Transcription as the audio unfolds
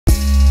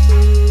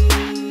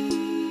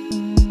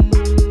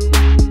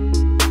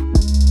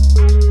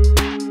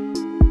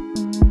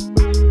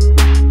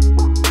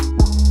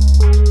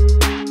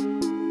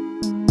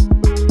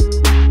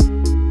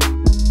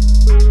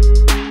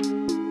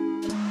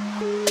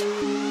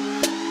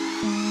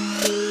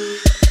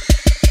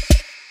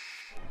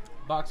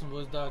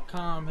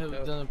ThaBoxingvoice.com. Here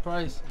with Dylan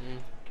Price.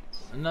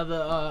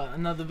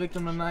 Another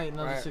victim tonight.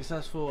 Another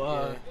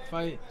successful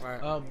fight.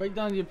 Break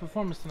down your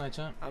performance tonight,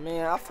 champ. I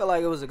mean, I feel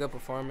like it was a good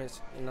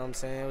performance. You know what I'm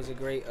saying? It was a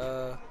great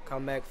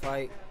comeback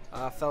fight.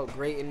 I felt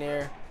great in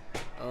there.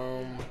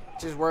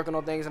 Just working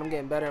on things, and I'm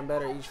getting better and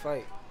better each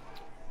fight.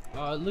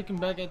 Looking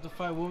back at the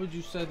fight, what would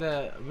you say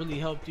that really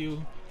helped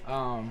you?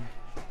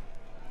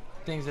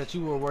 Things that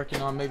you were working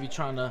on, maybe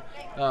trying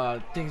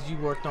to, things you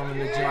worked on in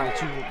the gym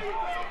that you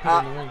put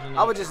in the ring tonight.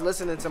 I was just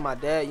listening to my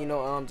dad, you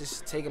know,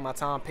 just taking my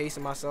time,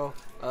 pacing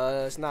myself.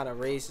 It's not a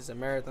race, it's a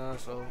marathon,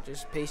 so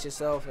just pace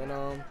yourself, and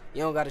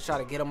you don't got to try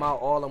to get them out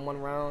all in one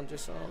round.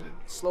 Just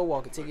slow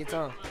walk it, take your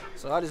time.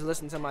 So I just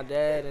listened to my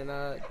dad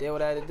and did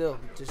what I had to do.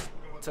 Just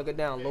took it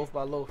down, loaf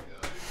by loaf.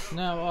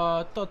 Now,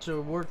 I thought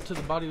your work to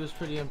the body was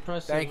pretty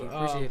impressive. Thank you,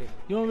 appreciate it.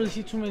 You don't really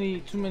see too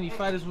many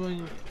fighters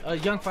when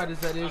young fighters,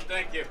 that is.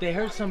 They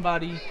hurt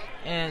somebody,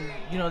 and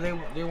you know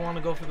they want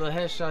to go for the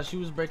headshot. She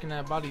was breaking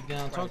that body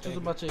down. Talk to us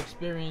about your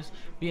experience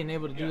being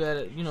able to do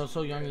that, you know,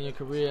 so young in your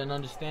career, and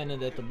understanding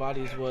that the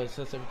body is what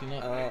sets everything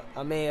up.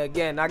 I mean,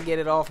 again, I get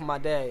it all from my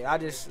dad. I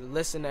just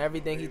listen to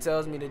everything he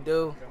tells me to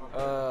do,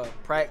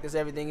 practice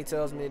everything he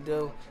tells me to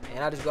do,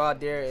 and I just go out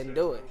there and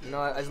do it. You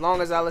know, as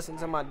long as I listen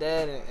to my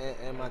dad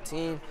and my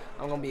team,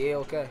 I'm gonna be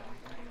A-okay.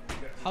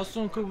 How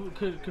soon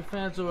could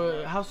fans,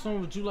 or how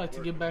soon would you like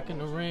to get back in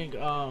the ring?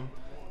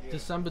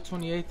 December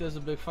 28th, there's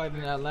a big fight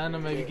in Atlanta.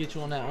 Maybe get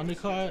you on that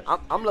undercard.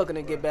 I'm looking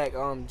to get back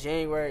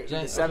January the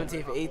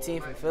 17th or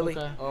 18th in Philly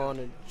on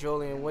the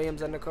Julian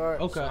Williams undercard.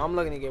 Okay. So I'm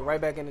looking to get right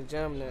back in the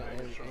gym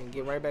and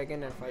get right back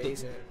in there and fight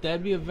ASAP.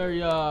 That'd be a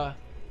very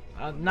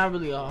not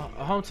really a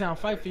hometown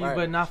fight for you,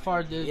 but not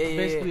far,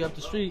 basically up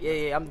the street.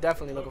 Yeah, I'm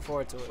definitely looking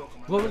forward to it.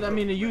 What would that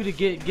mean to you to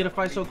get a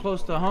fight so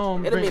close to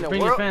home, bring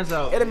your fans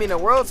out? It'll mean the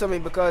world to me,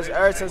 because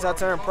ever since I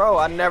turned pro,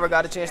 I never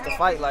got a chance to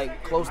fight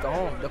like close to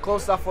home. The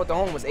closest I fought to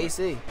home was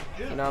AC.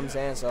 You know what I'm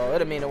saying? So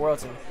it'll mean the world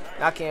to me.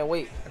 And I can't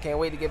wait. I can't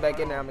wait to get back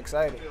in there. I'm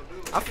excited.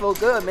 I feel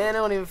good, man. It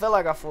don't even feel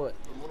like I fought.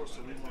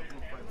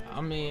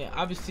 I mean,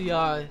 obviously,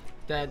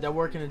 that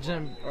work in the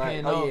gym.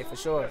 Right. Oh yeah, for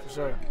sure.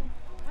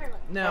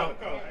 Now,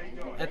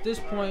 at this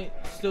point,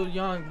 still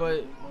young,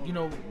 but you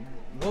know,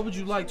 what would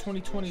you like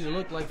 2020 to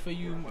look like for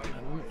you?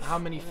 How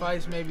many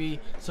fights, maybe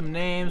some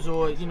names,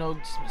 or you know,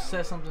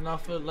 set something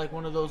up for like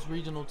one of those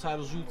regional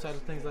titles, youth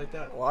titles, things like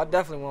that? Well, I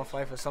definitely want to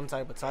fight for some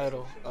type of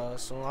title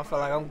soon. I feel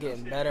like I'm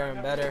getting better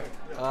and better.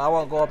 I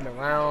want to go up in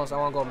rounds. I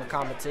want to go up in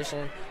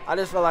competition. I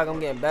just feel like I'm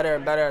getting better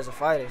and better as a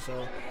fighter.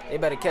 So they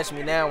better catch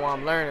me now while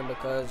I'm learning,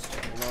 because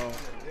you know,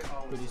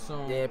 pretty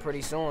soon. Yeah,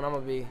 pretty soon I'm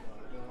gonna be.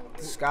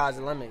 The sky's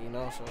the limit, you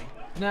know. So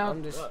now,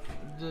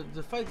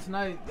 the fight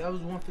tonight, that was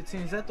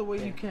 115. Is that the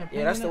way you campaign?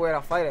 Yeah, that's the way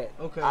I fight at.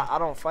 Okay. I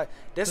don't fight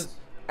this.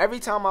 Every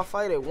time I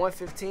fight at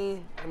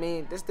 115, I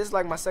mean, this is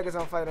like my second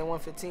time fighting at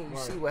 115. You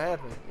see what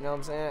happened? You know what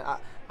I'm saying?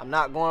 I'm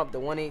not going up to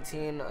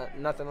 118,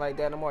 nothing like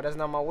that no more. That's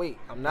not my weight.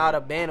 I'm not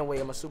a bantamweight.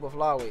 I'm a super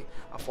flyweight.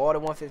 I fought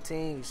at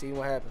 115. You see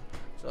what happened?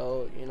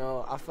 So you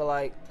know, I feel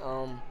like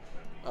I'm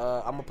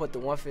gonna put the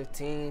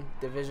 115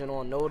 division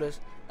on notice.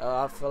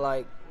 I feel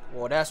like.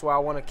 Well, that's where I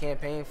want to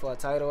campaign for a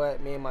title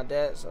at, me and my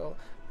dad. So,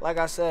 like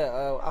I said,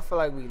 I feel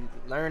like we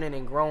learning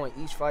and growing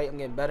each fight. I'm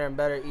getting better and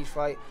better each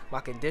fight. My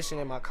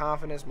conditioning, my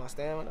confidence, my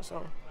stamina.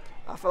 So,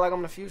 I feel like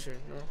I'm the future.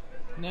 You know?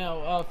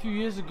 Now, a few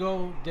years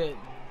ago,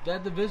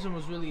 that division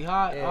was really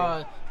hot.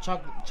 Yeah.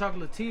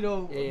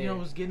 Chocolatito, you know,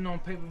 was getting on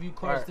pay-per-view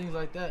cards, things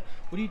like that.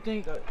 What do you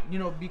think? You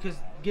know, because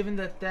given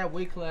that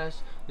weight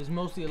class is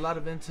mostly a lot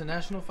of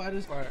international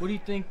fighters, what do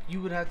you think you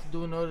would have to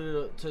do in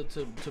order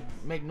to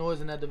make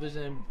noise in that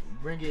division and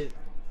bring it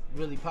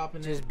really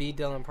popping? Just be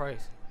Dylan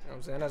Price. You know what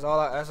I'm saying?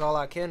 That's all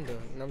I can do. You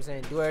know what I'm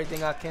saying? Do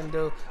everything I can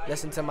do.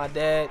 Listen to my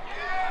dad.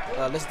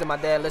 Listen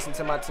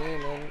to my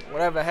team, and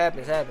whatever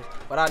happens, happens.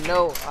 But I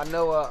know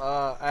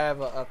I have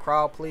a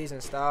crowd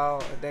pleasing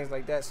style and things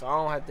like that, so I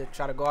don't have to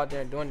try to go out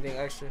there and do anything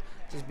extra.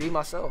 Just be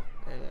myself,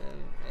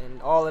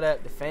 and all of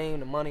that, the fame,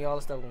 the money, all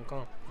the stuff gonna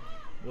come.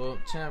 Well,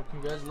 champ,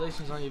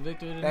 congratulations on your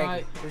victory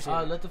tonight. Thank you.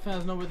 Let the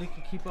fans know where they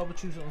can keep up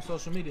with you on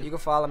social media. You can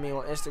follow me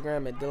on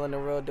Instagram at Dylan the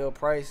Real Deal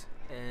Price,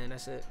 and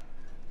that's it.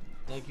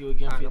 Thank you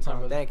again for your time,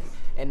 brother. Thank you.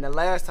 And the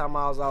last time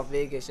I was out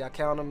Vegas, y'all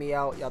counted me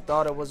out. Y'all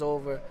thought it was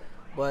over,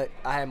 but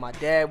I had my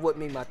dad with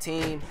me, my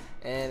team,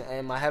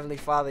 and my Heavenly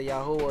Father,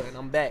 Yahuwah, and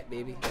I'm back,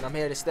 baby, and I'm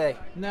here to stay.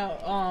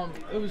 Now,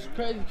 it was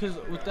crazy because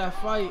with that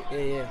fight,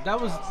 that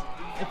was,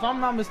 if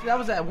I'm not mistaken, that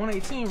was at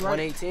 118, right?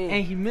 118.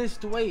 And he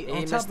missed the weight. And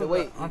he missed the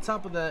weight. On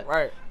top of that,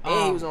 right?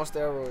 And he was on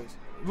steroids.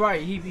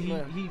 Right. He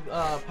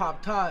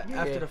popped hot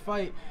after the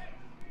fight.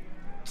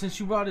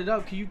 Since you brought it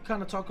up, can you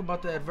kind of talk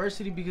about the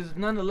adversity? Because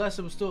nonetheless,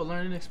 it was still a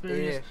learning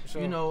experience. Yeah, for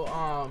sure. You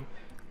know,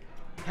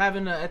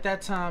 having at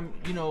that time,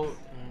 you know,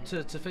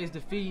 to face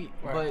defeat.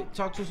 But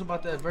talk to us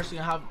about the adversity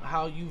and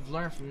how you've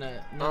learned from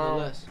that,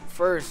 nonetheless.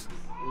 First,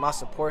 my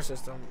support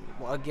system.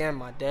 Again,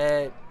 my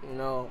dad, you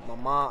know, my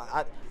mom.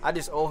 I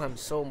just owe him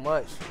so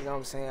much. You know what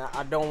I'm saying?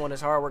 I don't want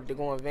his hard work to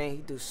go in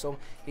vain.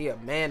 He a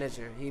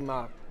manager. He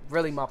my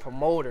really my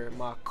promoter,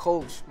 my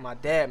coach, my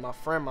dad, my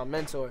friend, my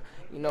mentor.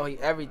 You know, he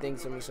everything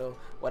to me. So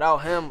without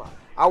him,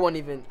 I don't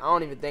even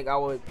think I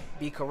would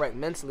be correct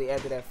mentally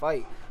after that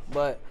fight.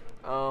 But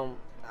I'm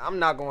tough. You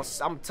know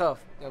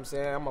what I'm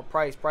saying? I'm a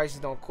Prices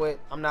don't quit.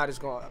 I'm not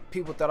just going to,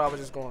 people thought I was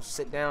just going to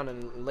sit down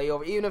and lay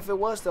over, even if it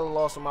was still a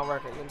loss on my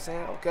record. You know what I'm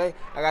saying? Okay,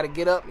 I got to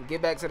get up and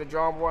get back to the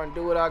drawing board and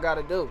do what I got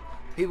to do.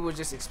 People were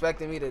just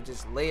expecting me to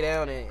just lay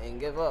down and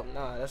give up.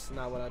 Nah, that's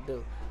not what I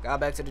do. Got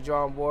back to the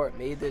drawing board,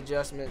 made the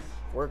adjustment,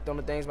 worked on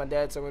the things my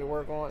dad told me to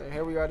work on, and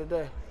here we are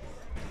today.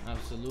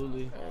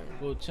 Absolutely.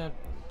 Well, champ,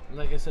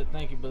 like I said,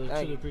 thank you, brother.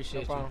 Truly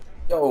appreciate you.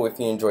 Yo, if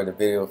you enjoyed the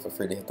video, feel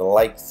free to hit the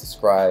like,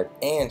 subscribe,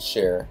 and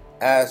share.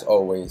 As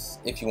always,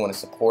 if you want to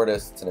support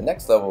us to the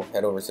next level,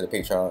 head over to the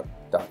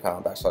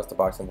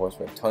patreon.com/ThaBoxingVoice.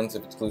 We have tons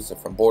of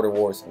exclusive from Border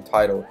Wars,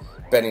 Entitled,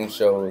 betting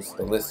shows,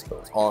 the list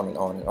goes on and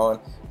on and on.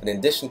 But in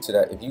addition to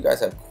that, if you guys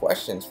have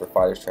questions for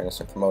fighters,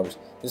 trainers, and promoters,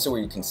 this is where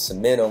you can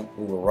submit them.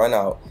 We will run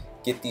out,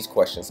 get these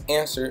questions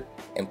answered,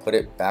 and put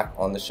it back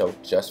on the show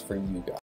just for you guys.